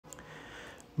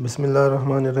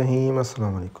बिस्मिल्लाहिर्रहमानिर्रहीम।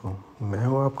 अस्सलाम वालेकुम। मैं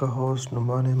हूं आपका होस्ट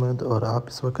नुमान अहमद और आप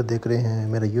इस वक्त देख रहे हैं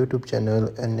मेरा यूट्यूब चैनल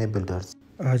एन बिल्डर्स।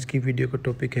 आज की वीडियो का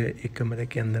टॉपिक है एक कमरे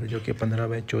के अंदर जो कि 15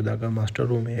 बाई 14 का मास्टर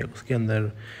रूम है, उसके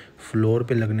अंदर फ्लोर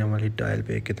पे लगने वाली टाइल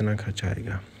पे कितना खर्चा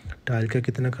आएगा, टाइल का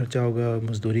कितना खर्चा होगा,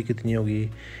 मजदूरी कितनी होगी,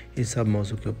 इस सब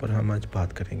मौजू के ऊपर हम आज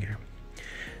बात करेंगे।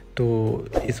 तो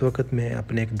इस वक्त मैं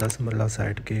अपने एक 10 मरला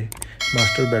साइट के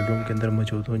मास्टर बेडरूम के अंदर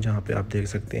मौजूद हूँ, जहाँ पे आप देख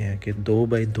सकते हैं कि 2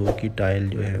 बाई 2 की टाइल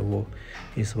जो है वो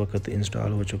इस वक्त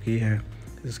इंस्टॉल हो चुकी है।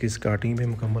 इसकी स्टार्टिंग भी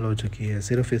मुकम्मल हो चुकी है,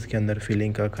 सिर्फ इसके अंदर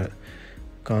फिलिंग का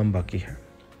काम बाकी है।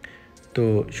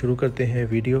 तो शुरू करते हैं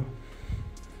वीडियो।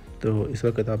 तो इस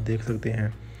वक्त आप देख सकते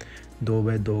हैं 2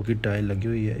 बाई 2 की टाइल लगी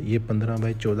हुई है। ये 15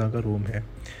 बाई 14 का रूम है।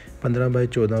 15 बाई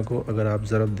 14 को अगर आप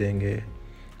ज़रब देंगे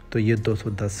तो ये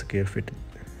 210 स्क्वायर फीट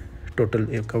टोटल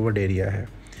एक कवर्ड एरिया है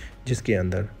जिसके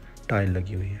अंदर टाइल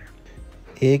लगी हुई है।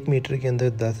 1 मीटर के अंदर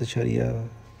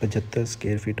 10.75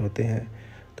 स्क्वायर फीट होते हैं।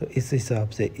 तो इस हिसाब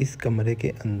से इस कमरे के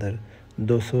अंदर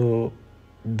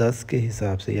 210 के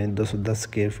हिसाब से, यानी 210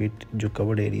 स्क्वायर फीट जो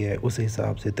कवर्ड एरिया है, उस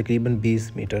हिसाब से तकरीबन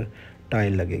 20 मीटर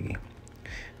टाइल लगेगी।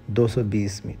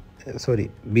 20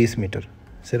 मीटर,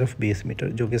 सिर्फ 20 मीटर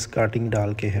जो कि स्टार्टिंग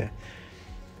डाल के है।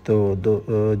 तो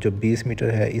जो 20 मीटर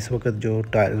है, इस वक्त जो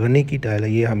टाइल गनी की टाइल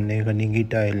है, ये हमने गनी की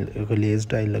टाइल ग्लेज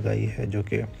टाइल लगाई है जो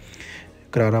कि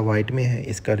करारा वाइट में है।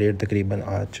 इसका रेट तकरीबन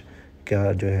आज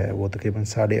क्या जो है वो तकरीबन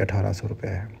 1850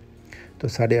 रुपये है। तो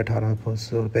 1850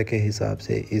 रुपये के हिसाब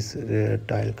से इस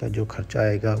टाइल का जो खर्चा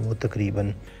आएगा वो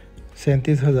तकरीबन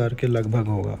 37,000 के लगभग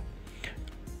होगा।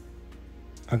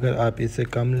 अगर आप इससे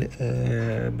कम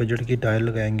बजट की टाइल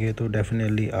लगाएंगे तो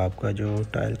डेफिनेटली आपका जो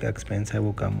टाइल का एक्सपेंस है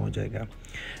वो कम हो जाएगा।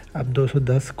 अब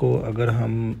 210 को अगर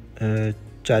हम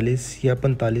 40 या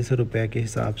 45 रुपये के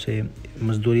हिसाब से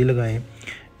मज़दूरी लगाएं,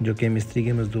 जो कि मिस्त्री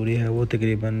की मज़दूरी है, वो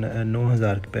तकरीबन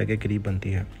 9,000 रुपये के करीब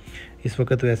बनती है। इस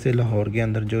वक्त वैसे लाहौर के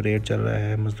अंदर जो रेट चल रहा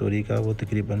है मज़दूरी का, वो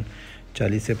तकरीबन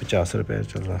 40 से 50 रुपये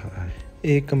चल रहा है।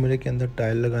 एक कमरे के अंदर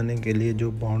टाइल लगाने के लिए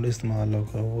जो बॉन्ड इस्तेमाल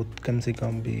होगा वो कम से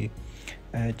कम भी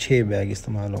 6 बैग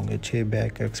इस्तेमाल होंगे। 6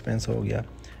 बैग का एक्सपेंस हो गया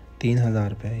 3,000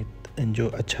 रुपये। जो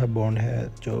अच्छा बॉन्ड है,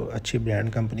 जो अच्छी ब्रांड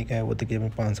कंपनी का है, वो तकरीबन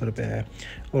 500 रुपये है।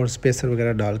 और स्पेसर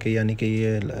वगैरह डाल के यानी कि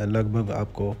ये लगभग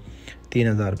आपको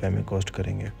 3,000 रुपये में कॉस्ट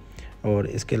करेंगे। और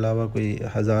इसके अलावा कोई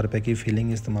 1,000 रुपये की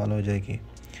फिलिंग इस्तेमाल हो जाएगी,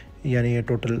 यानी ये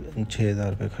टोटल 6,000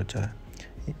 रुपये खर्चा है।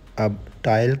 अब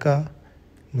टाइल का,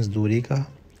 मज़दूरी का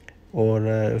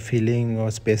और फिलिंग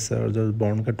और स्पेसर और जो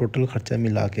बॉन्ड का टोटल ख़र्चा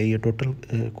मिला के ये टोटल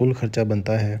कुल ख़र्चा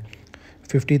बनता है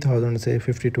 50,000 से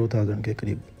 52,000 के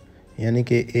करीब। यानी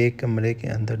कि एक कमरे के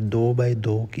अंदर 2 बाई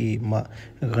 2 की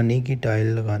गनी की टाइल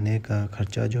लगाने का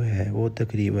ख़र्चा जो है वो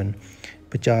तकरीबन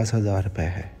 50,000 रुपये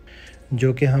है,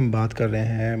 जो कि हम बात कर रहे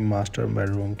हैं मास्टर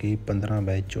बेडरूम की 15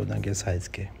 बाई 14 के साइज़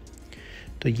के।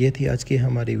 तो ये थी आज की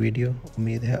हमारी वीडियो।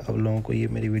 उम्मीद है आप लोगों को ये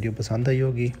मेरी वीडियो पसंद आई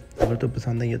होगी। अगर तो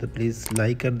पसंद आई है तो प्लीज़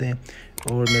लाइक कर दें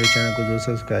और मेरे चैनल को ज़रूर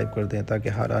सब्सक्राइब कर दें, ताकि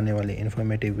हर आने वाली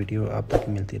इन्फॉर्मेटिव वीडियो आप तक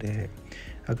मिलती रहे।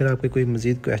 अगर आपके कोई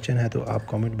मज़ीद क्वेश्चन है तो आप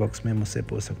कमेंट बॉक्स में मुझसे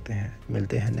पूछ सकते हैं।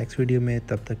 मिलते हैं नेक्स्ट वीडियो में,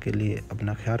 तब तक के लिए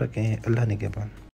अपना ख्याल रखें। अल्लाह निगहबान।